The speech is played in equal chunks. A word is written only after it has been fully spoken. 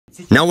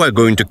Now we're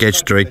going to catch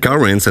stray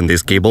currents in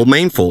this cable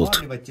manifold.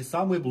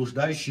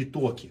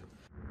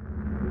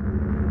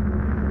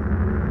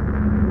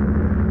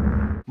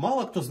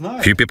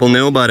 Few people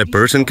know, but a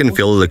person can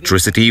feel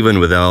electricity even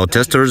without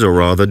testers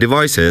or other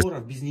devices.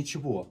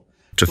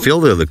 To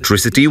feel the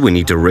electricity, we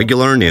need a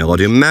regular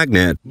neodymium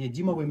magnet.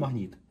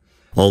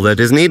 All that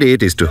is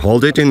needed is to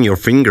hold it in your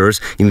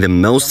fingers in the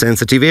most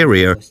sensitive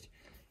area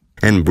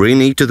and bring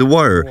it to the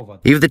wire.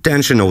 If the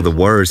tension of the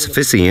wire is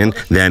sufficient,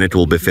 then it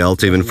will be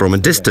felt even from a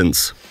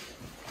distance.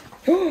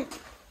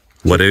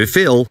 What do you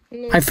feel?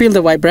 I feel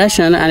the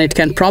vibration and it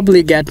can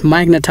probably get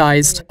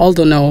magnetized,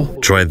 although no.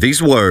 Try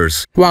these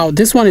wires. Wow,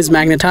 this one is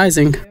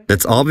magnetizing.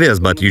 That's obvious,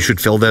 but you should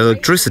feel the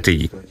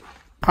electricity.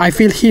 I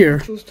feel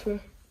here.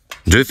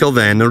 Do you feel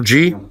the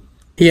energy?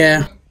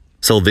 Yeah.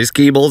 So these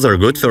cables are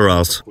good for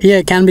us. Yeah,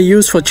 it can be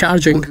used for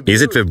charging.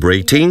 Is it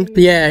vibrating?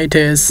 Yeah, it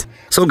is.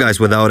 So guys,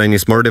 without any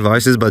smart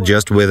devices but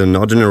just with an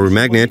ordinary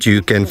magnet,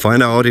 you can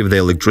find out if the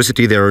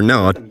electricity there or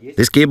not.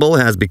 This cable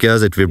has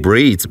because it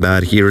vibrates,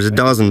 but here it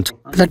doesn't.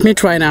 Let me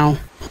try now.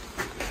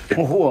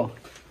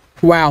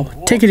 Wow,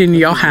 take it in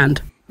your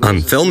hand.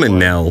 I'm filming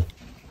now.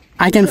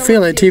 I can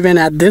feel it even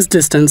at this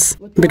distance.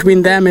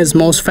 Between them is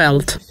most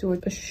felt.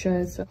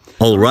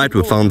 Alright,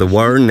 we found the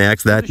wire.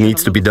 Next that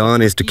needs to be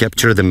done is to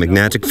capture the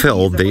magnetic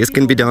field. This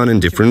can be done in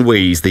different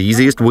ways. The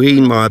easiest way,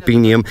 in my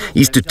opinion,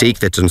 is to take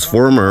the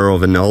transformer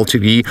of an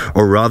LTV,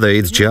 or rather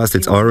it's just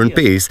its iron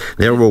piece.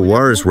 There were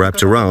wires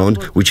wrapped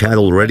around, which had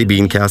already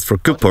been cast for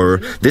copper.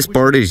 This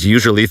part is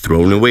usually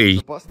thrown away.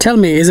 Tell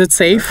me, is it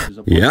safe?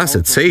 Yes,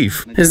 it's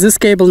safe. Is this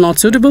cable not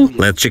suitable?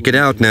 Let's check it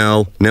out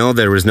now. No,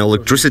 there is no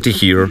electricity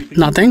here.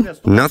 Nothing?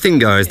 Nothing,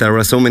 guys. There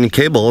are so many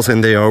cables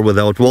and they are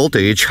without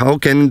voltage. How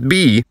can it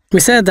be? We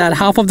said that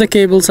half of the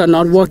cables are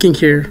not working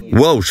here.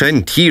 Whoa, shine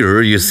it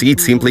here. You see it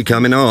simply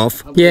coming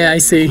off. Yeah, I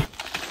see.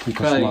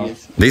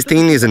 This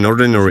thing is an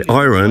ordinary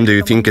iron. Do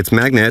you think it's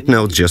magnet?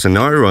 No, it's just an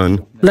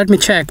iron. Let me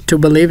check to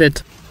believe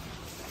it.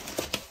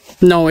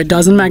 No, it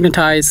doesn't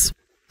magnetize.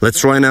 Let's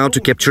try now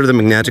to capture the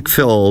magnetic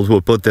field.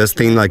 We'll put this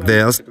thing like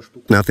this.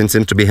 Nothing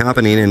seems to be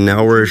happening, and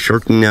now we're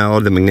shortening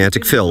out the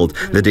magnetic field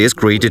that is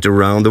created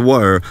around the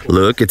wire.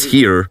 Look, it's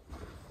here.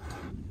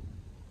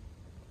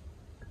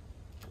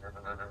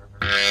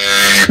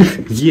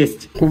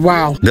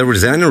 Wow. There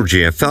is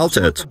energy, I felt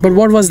it. But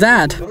what was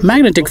that?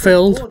 Magnetic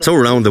field? So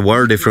around the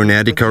wire, different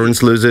eddy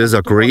currents losses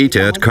are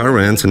created,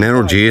 currents and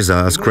energies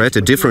are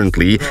created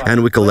differently,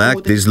 and we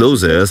collect these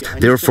losses.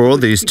 Therefore,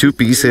 these two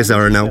pieces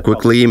are now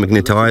quickly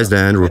magnetized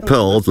and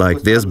repelled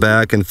like this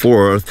back and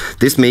forth.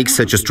 This makes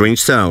such a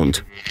strange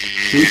sound.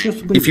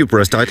 If you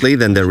press tightly,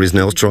 then there is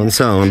no strong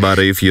sound, but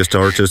if you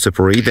start to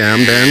separate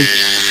them, then...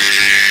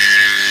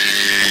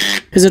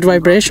 Is it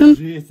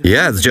vibration?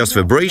 Yeah, it's just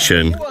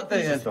vibration.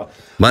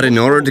 But in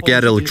order to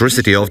get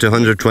electricity of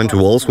 220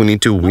 volts, we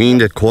need to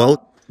wind a coil.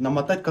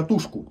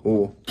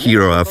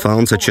 Here I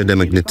found such a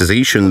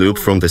demagnetization loop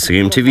from the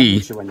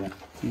CMTV.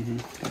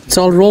 It's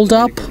all rolled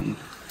up?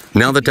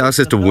 Now the task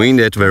is to wind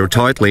it very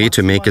tightly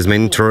to make as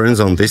many turns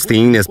on this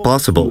thing as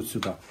possible.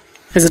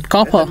 Is it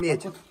copper?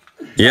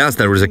 Yes,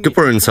 there is a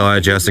copper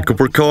inside, just a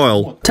copper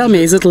coil. Tell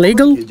me, is it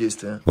legal?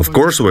 Of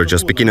course, we're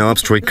just picking up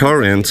straight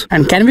current.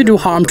 And can we do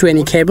harm to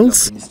any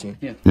cables?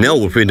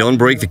 No, if we don't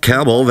break the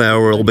cable, there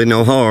will be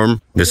no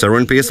harm. This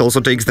iron piece also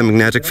takes the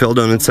magnetic field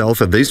on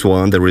itself. At this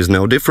one, there is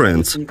no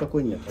difference.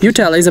 You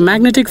tell, is a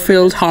magnetic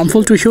field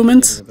harmful to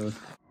humans?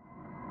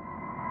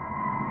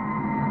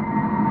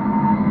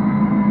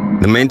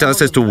 The main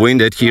task is to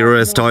wind it here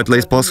as tightly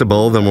as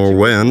possible. The more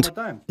wind,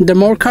 the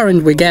more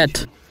current we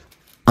get.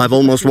 I've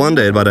almost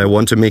wondered, but I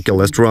want to make a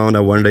last round.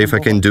 I wonder if I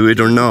can do it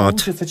or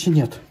not.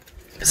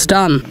 It's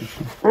done.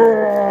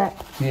 I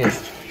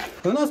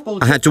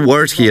had two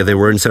wires here. They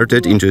were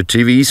inserted into a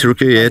TV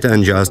circuit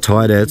and just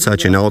added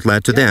such an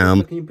outlet to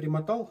them,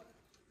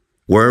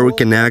 where we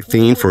connect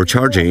things for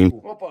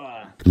charging.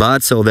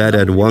 But so that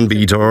it won't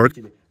be dark,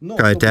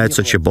 I attached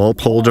such a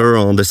bulb holder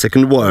on the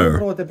second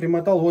wire.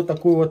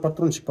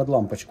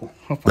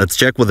 Let's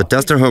check with the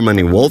tester how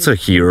many volts are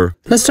here.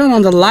 Let's turn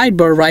on the light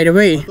bulb right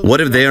away. What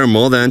if they are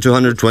more than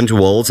 220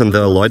 volts and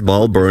the light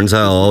bulb burns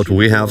out?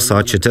 We have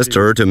such a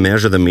tester to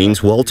measure the mains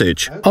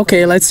voltage.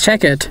 Okay, let's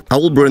check it. I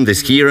will burn this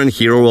here, and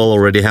here will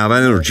already have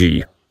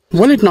energy.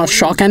 Will it not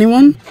shock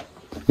anyone?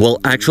 Well,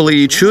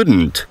 actually it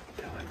shouldn't.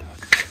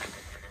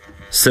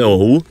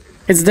 So...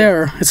 It's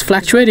there. It's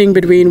fluctuating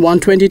between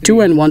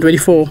 122 and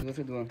 124.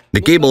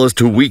 The cable is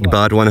too weak,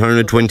 but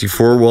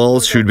 124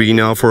 volts should be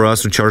enough for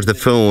us to charge the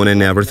phone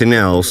and everything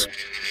else.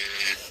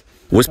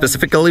 We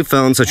specifically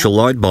found such a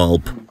light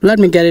bulb. Let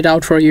me get it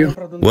out for you.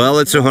 Well,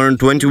 it's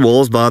 220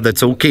 volts, but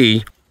that's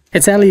okay.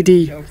 It's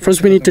LED.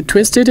 First we need to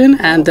twist it in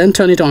and then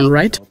turn it on,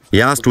 right?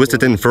 Yes, twist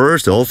it in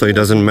first, also it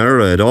doesn't matter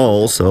at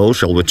all, so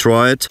shall we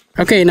try it?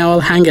 Okay, now I'll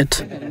hang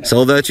it.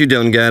 So that you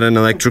don't get an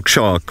electric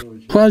shock.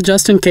 Well,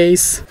 just in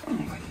case.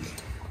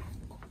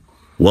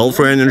 Well,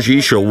 for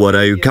energy, show what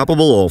are you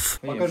capable of.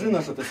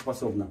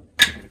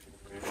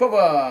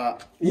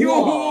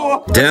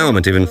 Damn,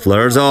 it even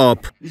flares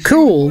up.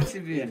 Cool.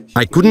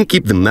 I couldn't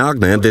keep the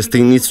magnet. This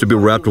thing needs to be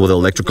wrapped with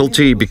electrical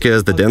tape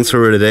because the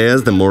denser it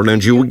is, the more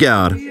energy we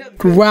got.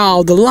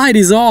 Wow, the light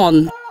is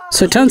on.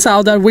 So it turns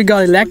out that we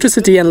got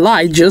electricity and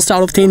light just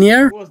out of thin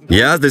air?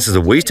 Yes, this is a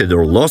wasted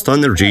or lost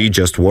energy,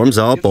 just warms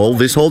up all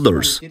these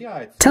holders.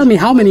 Tell me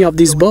how many of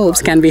these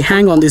bulbs can we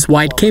hang on this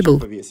white cable?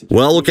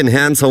 Well, we can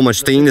hang so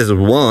much thing as we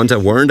want. I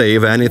wonder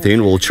if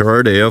anything will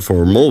charge if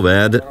or move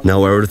it.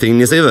 Now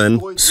everything is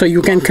even. So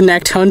you can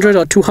connect 100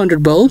 or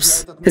 200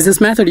 bulbs? Is this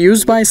method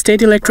used by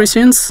state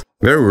electricians?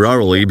 Very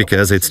rarely,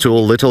 because it's too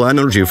little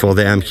energy for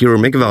the ampere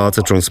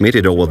megawatts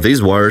transmitted over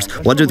these wires.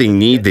 What do they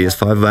need these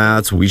 5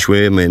 watts, which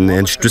we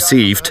managed to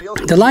save?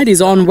 The light is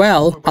on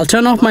well. I'll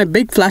turn off my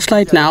big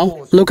flashlight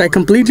now. Look, I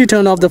completely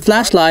turned off the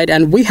flashlight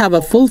and we have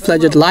a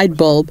full-fledged light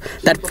bulb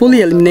that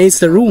fully illuminates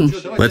the room.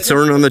 Let's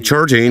turn on the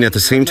charging at the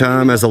same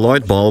time as the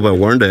light bulb. I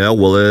wonder,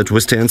 will it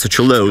withstand such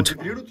a load?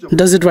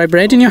 Does it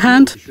vibrate in your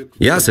hand?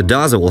 Yes, it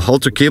does. It will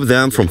help to keep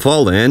them from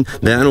falling.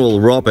 Then we'll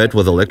wrap it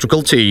with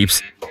electrical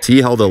tapes.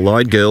 See how the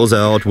light goes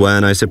out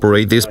when I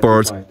separate these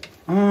parts.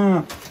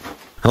 Oh,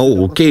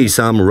 okay,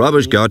 some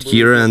rubbish got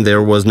here and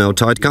there was no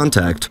tight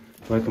contact.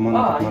 But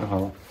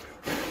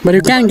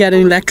you can get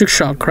an electric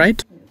shock,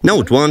 right?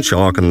 No, it won't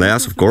shock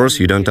unless, of course,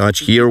 you don't touch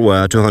here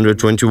where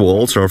 220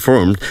 volts are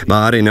formed,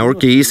 but in our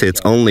case it's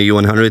only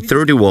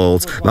 130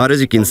 volts. But as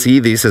you can see,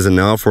 this is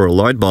enough for a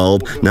light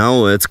bulb.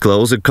 Now it's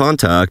close to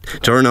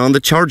contact. Turn on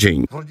the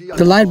charging.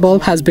 The light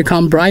bulb has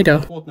become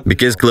brighter.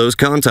 Because close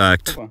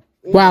contact.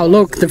 Wow,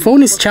 look, the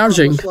phone is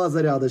charging.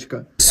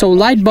 So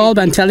light bulb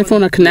and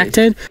telephone are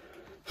connected.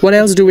 What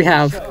else do we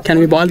have? Can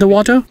we boil the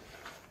water?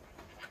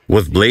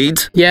 With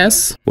blades?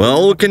 Yes.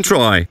 Well, we can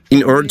try.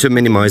 In order to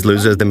minimize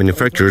losses, the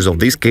manufacturers of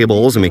these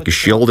cables make a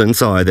shield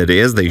inside, that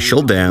is, they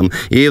shield them.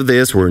 If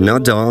this were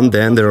not done,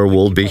 then there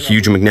will be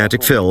huge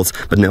magnetic fields.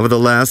 But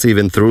nevertheless,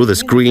 even through the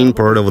screen,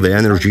 part of the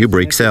energy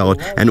breaks out,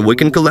 and we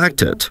can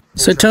collect it.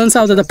 So it turns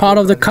out that the part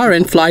of the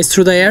current flies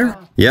through the air?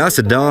 Yes,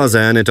 it does,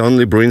 and it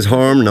only brings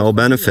harm, no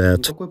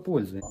benefit.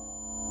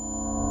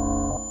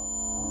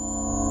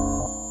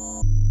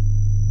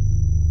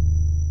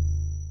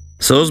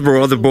 So as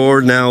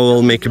motherboard, now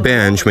we'll make a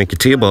bench, make a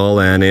table,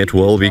 and it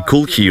will be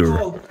cool here.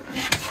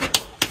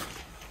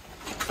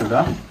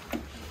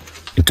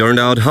 It turned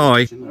out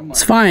high.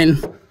 It's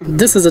fine.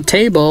 This is a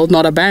table,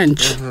 not a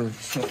bench.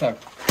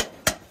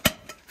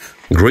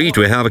 Great,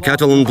 we have a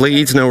kettle and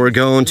blades, now we're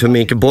going to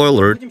make a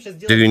boiler.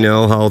 Do you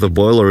know how the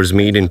boiler is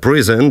made in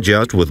prison,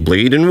 just with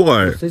blade and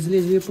wire?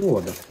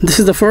 This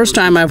is the first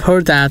time I've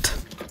heard that.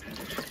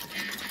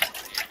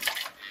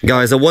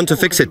 Guys, I want to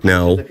fix it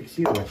now.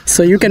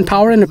 So you can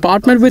power an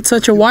apartment with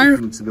such a wire?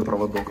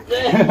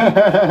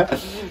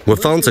 We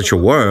found such a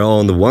wire.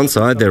 On the one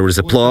side there is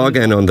a plug,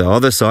 and on the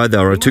other side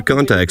there are 2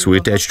 contacts. We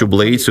attach 2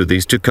 blades to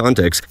these 2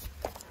 contacts.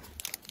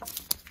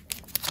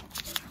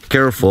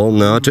 Careful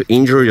not to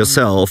injure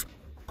yourself.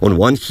 On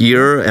one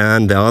here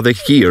and the other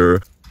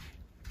here.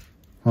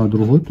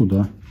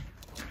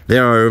 They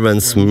are even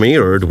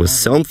smeared with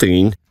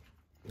something.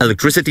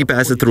 Electricity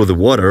passes through the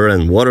water,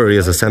 and water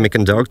is a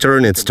semiconductor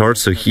and it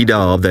starts to heat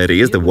up. That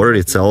is, the water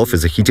itself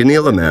is a heating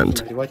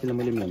element.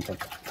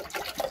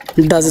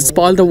 Does it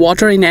spoil the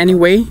water in any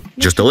way?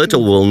 Just a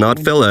little will not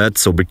fill it,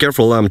 so be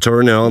careful. I'm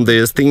turning on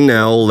this thing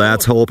now.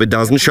 Let's hope it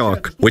doesn't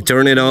shock. We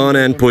turn it on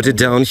and put it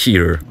down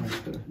here.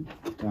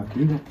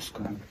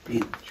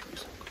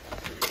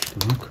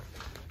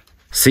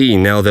 See,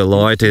 now the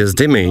light is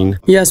dimming.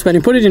 Yes, when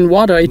you put it in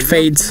water, it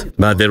fades.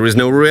 But there is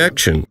no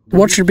reaction.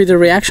 What should be the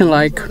reaction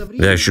like?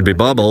 There should be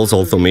bubbles,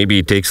 although maybe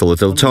it takes a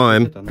little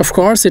time. Of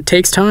course, it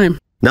takes time.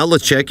 Now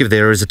let's check if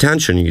there is a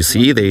tension. You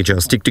see, they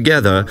just stick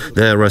together.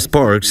 There are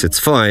sparks, it's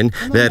fine.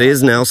 That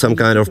is now some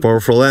kind of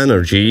powerful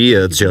energy,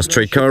 it's just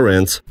straight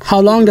currents. How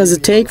long does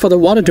it take for the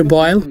water to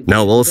boil?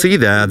 Now we'll see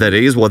that. That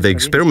is what the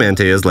experiment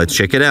is. Let's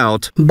check it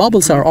out.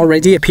 Bubbles are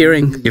already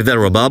appearing. If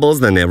there are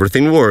bubbles, then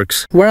everything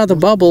works. Where are the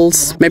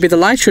bubbles? Maybe the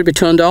light should be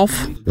turned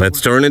off.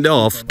 Let's turn it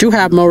off. To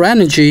have more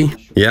energy.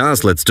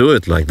 Yes, let's do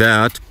it like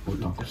that.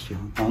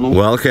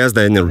 Well, has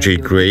the energy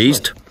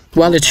increased?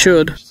 Well, it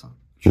should.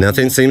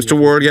 Nothing seems to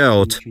work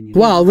out.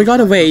 Well, we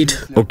gotta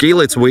wait. Okay,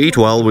 let's wait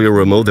while we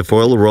remove the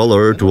foil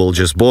roller. It will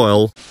just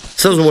boil.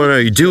 So what are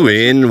you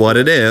doing? What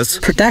it is?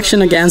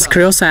 Protection against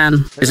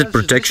Kreosan. Is it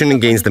protection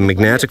against the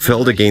magnetic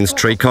field, against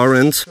stray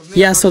currents?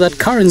 Yeah, so that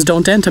currents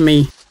don't enter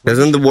me.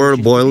 Isn't the water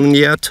boiling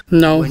yet?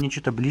 No.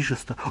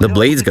 The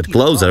blades get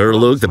closer.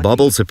 Look, the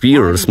bubbles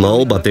appear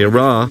small, but they're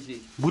raw.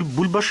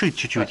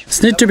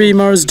 It's need to be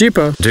immersed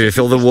deeper. Do you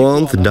feel the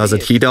warmth? Does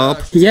it heat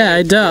up? Yeah,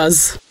 it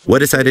does. We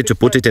decided to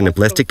put it in a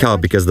plastic cup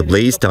because the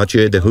blades touch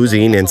the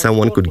housing and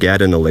someone could get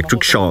an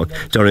electric shock.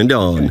 Turn it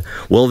on.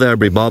 Will there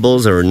be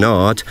bubbles or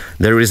not?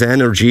 There is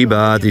energy,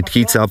 but it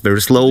heats up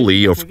very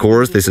slowly. Of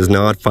course, this is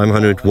not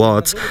 500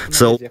 watts,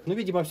 so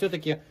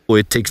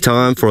it takes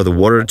time for the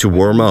water to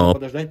warm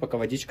up.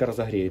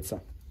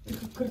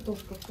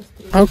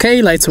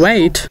 Okay, let's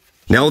wait.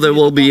 Now there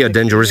will be a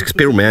dangerous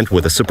experiment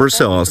with a super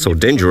saw, so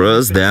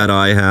dangerous that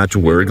I had to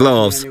wear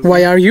gloves.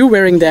 Why are you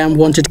wearing them?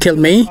 Won't it kill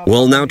me?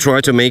 We'll now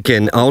try to make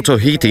an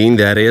auto-heating,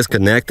 that is,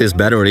 connect this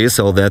battery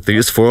so that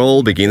this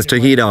foil begins to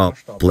heat up.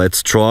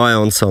 Let's try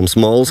on some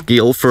small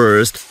scale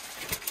first.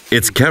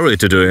 It's scary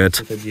to do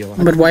it.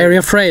 But why are you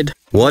afraid?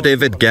 What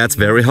if it gets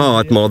very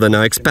hot, more than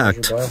I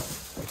expect?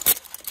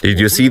 Did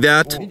you see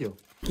that?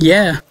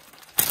 Yeah.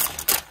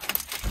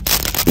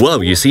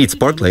 Well, you see it's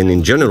sparkling.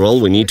 In general,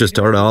 we need to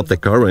start up the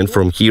current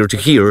from here to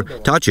here.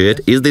 Touch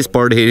it. Is this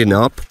part heating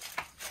up?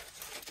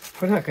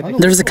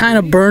 There's a kind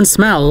of burn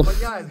smell.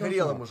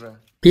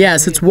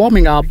 Yes, it's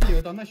warming up.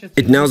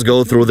 It now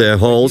goes through the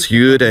whole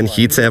suit and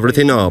heats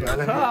everything up.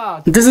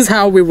 This is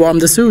how we warm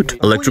the suit.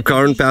 Electric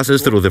current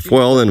passes through the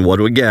foil and what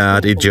we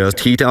get, it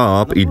just heats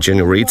up, it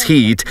generates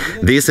heat.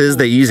 This is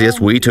the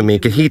easiest way to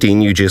make a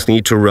heating. You just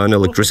need to run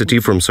electricity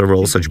from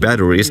several such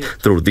batteries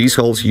through this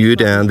whole suit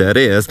and that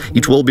is,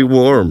 it will be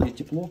warm.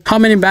 How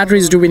many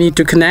batteries do we need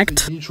to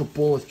connect?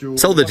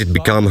 So that it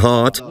become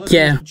hot?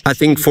 Yeah. I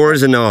think 4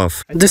 is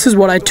enough. This is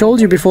what I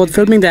told you before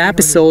filming the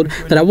episode,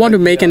 that I want to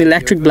make an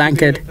electric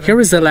blanket. Here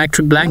is the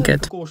electric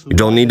blanket. You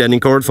don't need any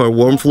cord for a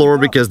warm floor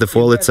because the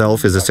foil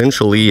itself is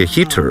essentially a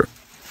heater.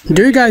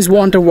 Do you guys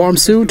want a warm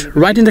suit?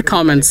 Write in the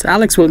comments.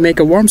 Alex will make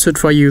a warm suit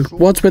for you.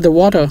 What's with the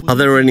water? Are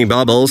there any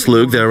bubbles?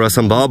 Look, there are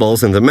some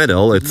bubbles in the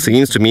middle. It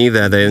seems to me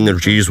that the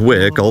energy is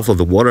weak, although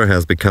the water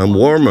has become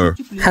warmer.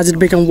 Has it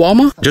become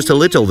warmer? Just a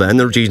little. The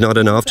energy is not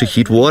enough to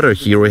heat water.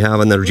 Here we have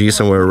energy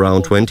somewhere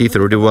around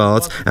 20-30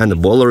 watts, and the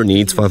boiler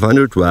needs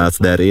 500 watts,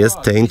 that is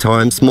 10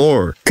 times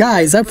more.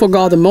 Guys, I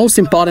forgot the most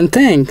important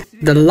thing.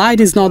 The light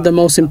is not the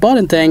most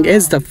important thing,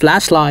 it's the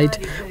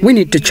flashlight. We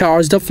need to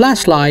charge the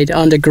flashlight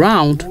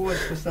underground.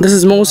 This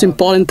is the most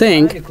important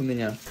thing.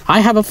 I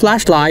have a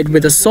flashlight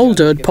with a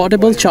soldered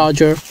portable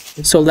charger,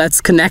 so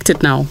let's connect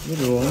it now.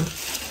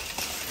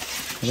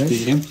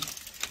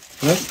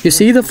 You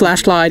see, the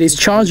flashlight is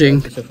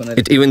charging.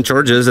 It even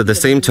charges at the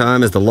same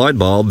time as the light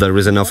bulb. There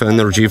is enough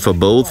energy for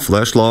both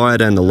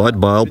flashlight and the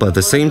light bulb at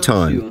the same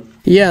time.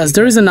 Yes,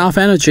 there is enough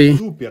energy.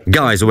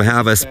 Guys, we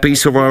have a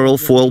space survival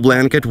foil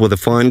blanket with a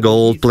fine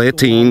gold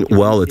plating.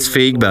 Well, it's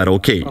fake, but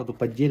okay.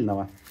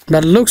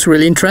 That looks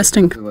really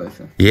interesting.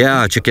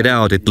 Yeah, check it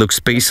out. It looks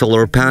space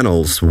solar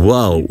panels.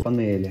 Wow.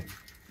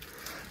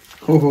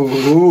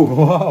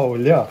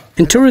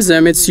 In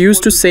tourism, it's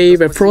used to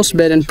save a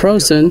frostbitten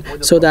person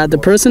so that the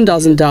person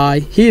doesn't die.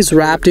 He is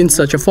wrapped in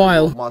such a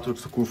foil.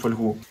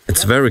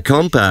 It's very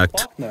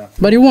compact.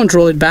 But you won't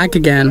roll it back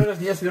again.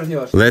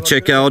 Let's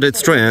check out its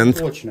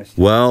strength.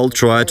 Well,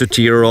 try to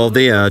tear off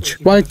the edge.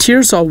 While it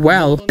tears off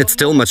well, It's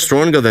still much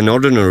stronger than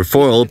ordinary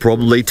foil,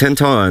 probably 10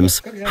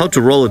 times. How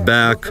to roll it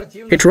back?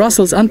 it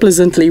rustles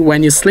unpleasantly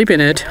when you sleep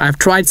in it. I've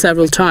tried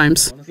several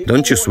times.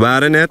 Don't you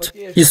sweat in it?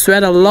 You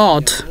sweat a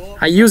lot.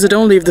 I use it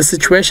only if the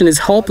situation is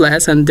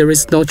hopeless and there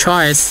is no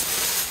choice.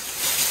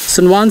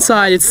 So on one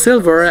side it's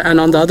silver and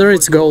on the other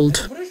it's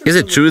gold. Is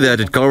it true that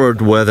it's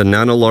covered with a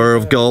nano layer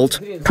of gold?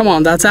 Come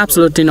on, that's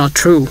absolutely not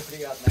true.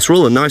 It's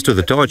really nice to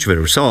the touch,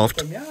 very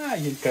soft.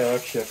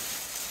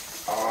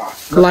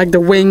 Like the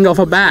wing of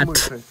a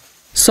bat.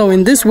 So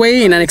in this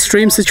way, in an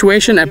extreme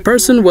situation, a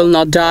person will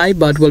not die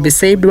but will be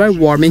saved by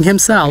warming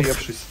himself.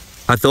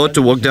 I thought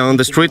to walk down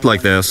the street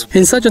like this.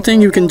 In such a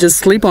thing, you can just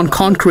sleep on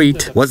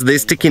concrete. What's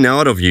this sticking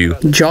out of you?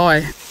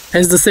 Joy.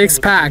 It's the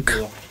six-pack.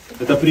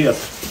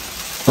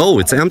 Oh,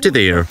 it's empty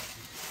there.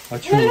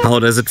 How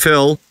does it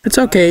feel? It's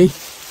okay.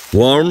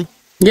 Warm?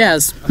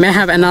 Yes, may I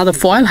have another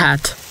foil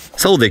hat?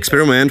 So the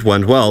experiment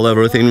went well,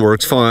 everything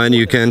works fine.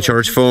 You can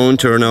charge phone,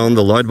 turn on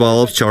the light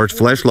bulbs, charge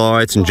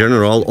flashlights. In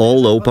general,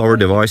 all low-power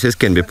devices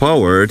can be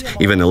powered,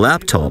 even a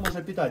laptop.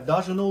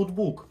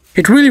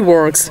 It really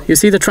works. You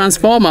see the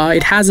transformer,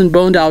 it hasn't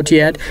burned out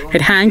yet.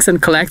 It hangs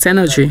and collects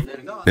energy.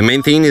 The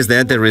main thing is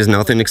that there is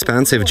nothing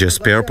expensive, just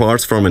spare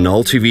parts from an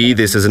old TV.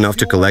 This is enough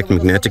to collect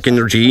magnetic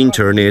energy and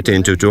turn it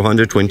into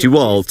 220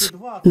 volts.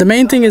 The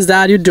main thing is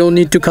that you don't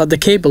need to cut the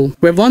cable.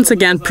 We've once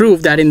again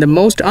proved that in the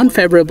most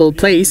unfavorable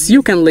place,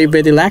 you can live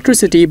with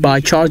electricity by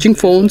charging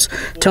phones,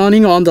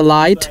 turning on the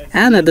light,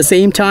 and at the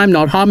same time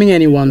not harming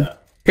anyone.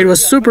 It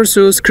was Super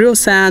Sus,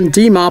 Kreosan,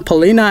 Dima,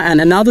 Polina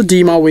and another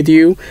Dima with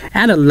you,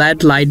 and a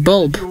LED light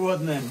bulb.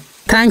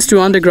 Thanks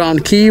to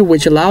Underground Key,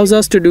 which allows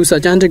us to do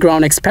such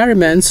underground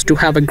experiments to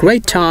have a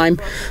great time.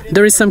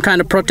 There is some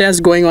kind of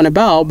protest going on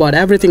above, but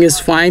everything is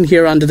fine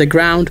here under the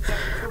ground.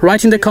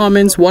 Write in the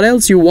comments what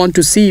else you want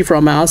to see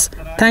from us.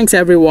 Thanks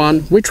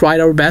everyone, we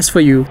tried our best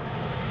for you.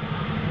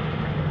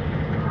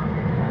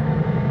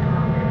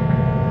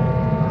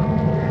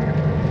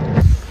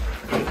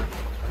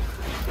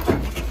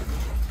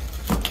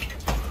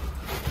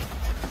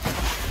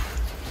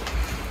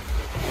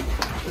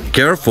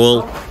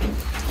 Careful.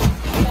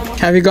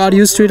 Have you got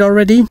used to it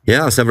already?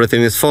 Yes,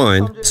 everything is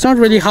fine. It's not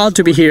really hard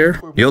to be here.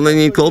 You only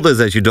need clothes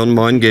that you don't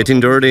mind getting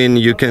dirty and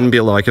you can be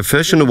like a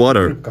fish in the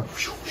water.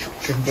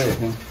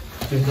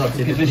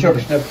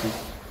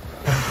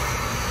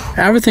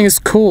 Everything is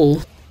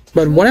cool.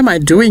 But what am I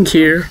doing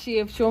here?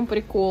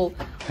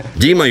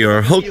 Dima,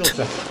 you're hooked.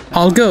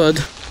 All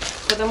good.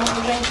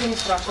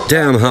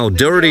 Damn, how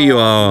dirty you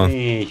are.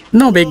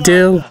 No big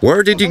deal.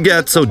 Where did you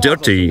get so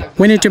dirty?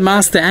 We need to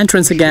mask the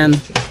entrance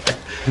again.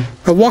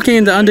 We're walking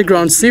in the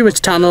underground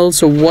sewage tunnel,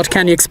 so what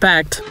can you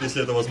expect?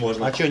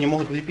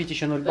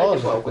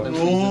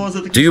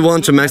 Do you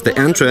want to mask the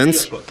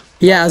entrance?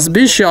 Yes,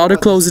 be sure to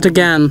close it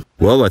again.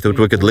 Well, I thought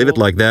we could leave it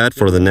like that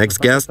for the next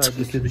guest.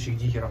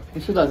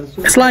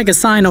 It's like a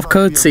sign of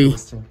courtesy.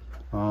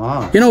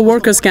 You know,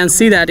 workers can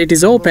see that it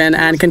is open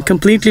and can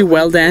completely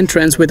weld the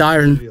entrance with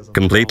iron.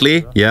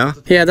 Completely? Yeah?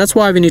 Yeah, that's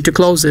why we need to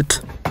close it.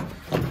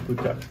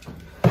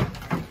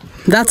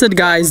 That's it,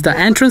 guys. The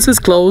entrance is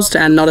closed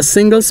and not a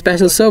single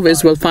special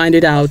service will find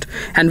it out.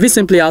 And we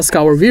simply ask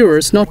our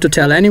viewers not to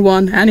tell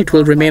anyone, and it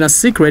will remain a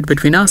secret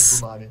between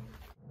us.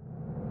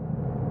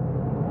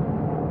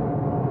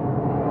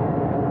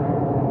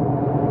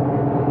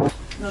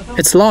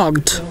 It's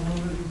locked.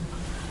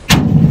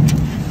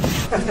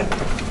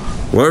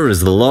 Where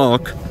is the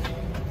lock?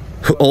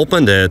 Who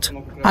opened it?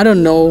 I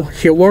don't know.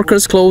 Here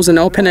workers close and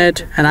open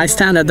it, and I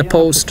stand at the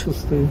post.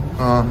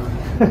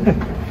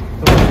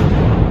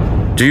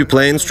 Do you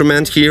play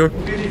instrument here?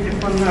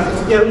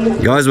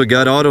 Guys, we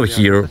got out of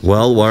here.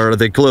 Well, why are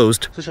they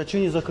closed?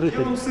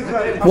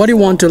 What do you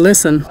want to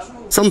listen?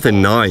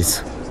 Something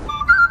nice.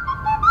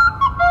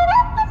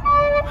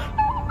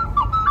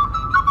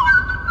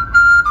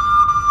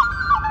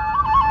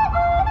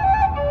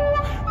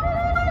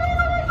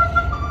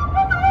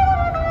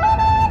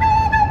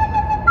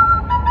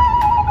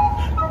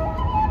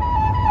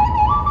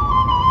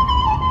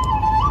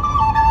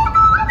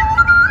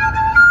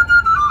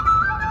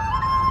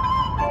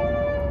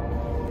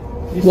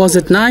 Was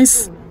it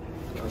nice?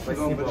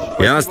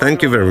 Yes,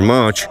 thank you very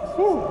much.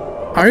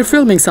 Are you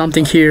filming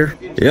something here?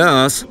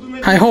 Yes.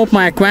 I hope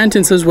my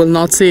acquaintances will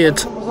not see it.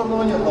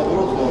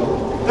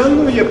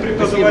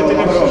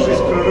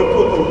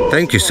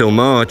 Thank you so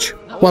much.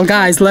 Well,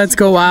 guys, let's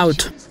go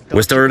out.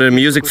 We started a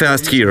music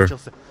fest here.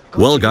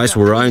 Well, guys,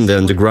 we're in the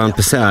underground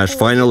passage.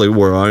 Finally,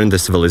 we're in the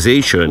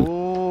civilization.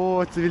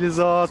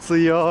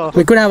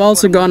 We could have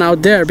also gone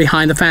out there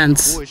behind the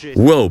fence.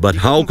 Whoa, but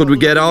how could we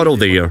get out of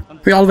there?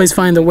 We always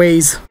find the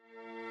ways.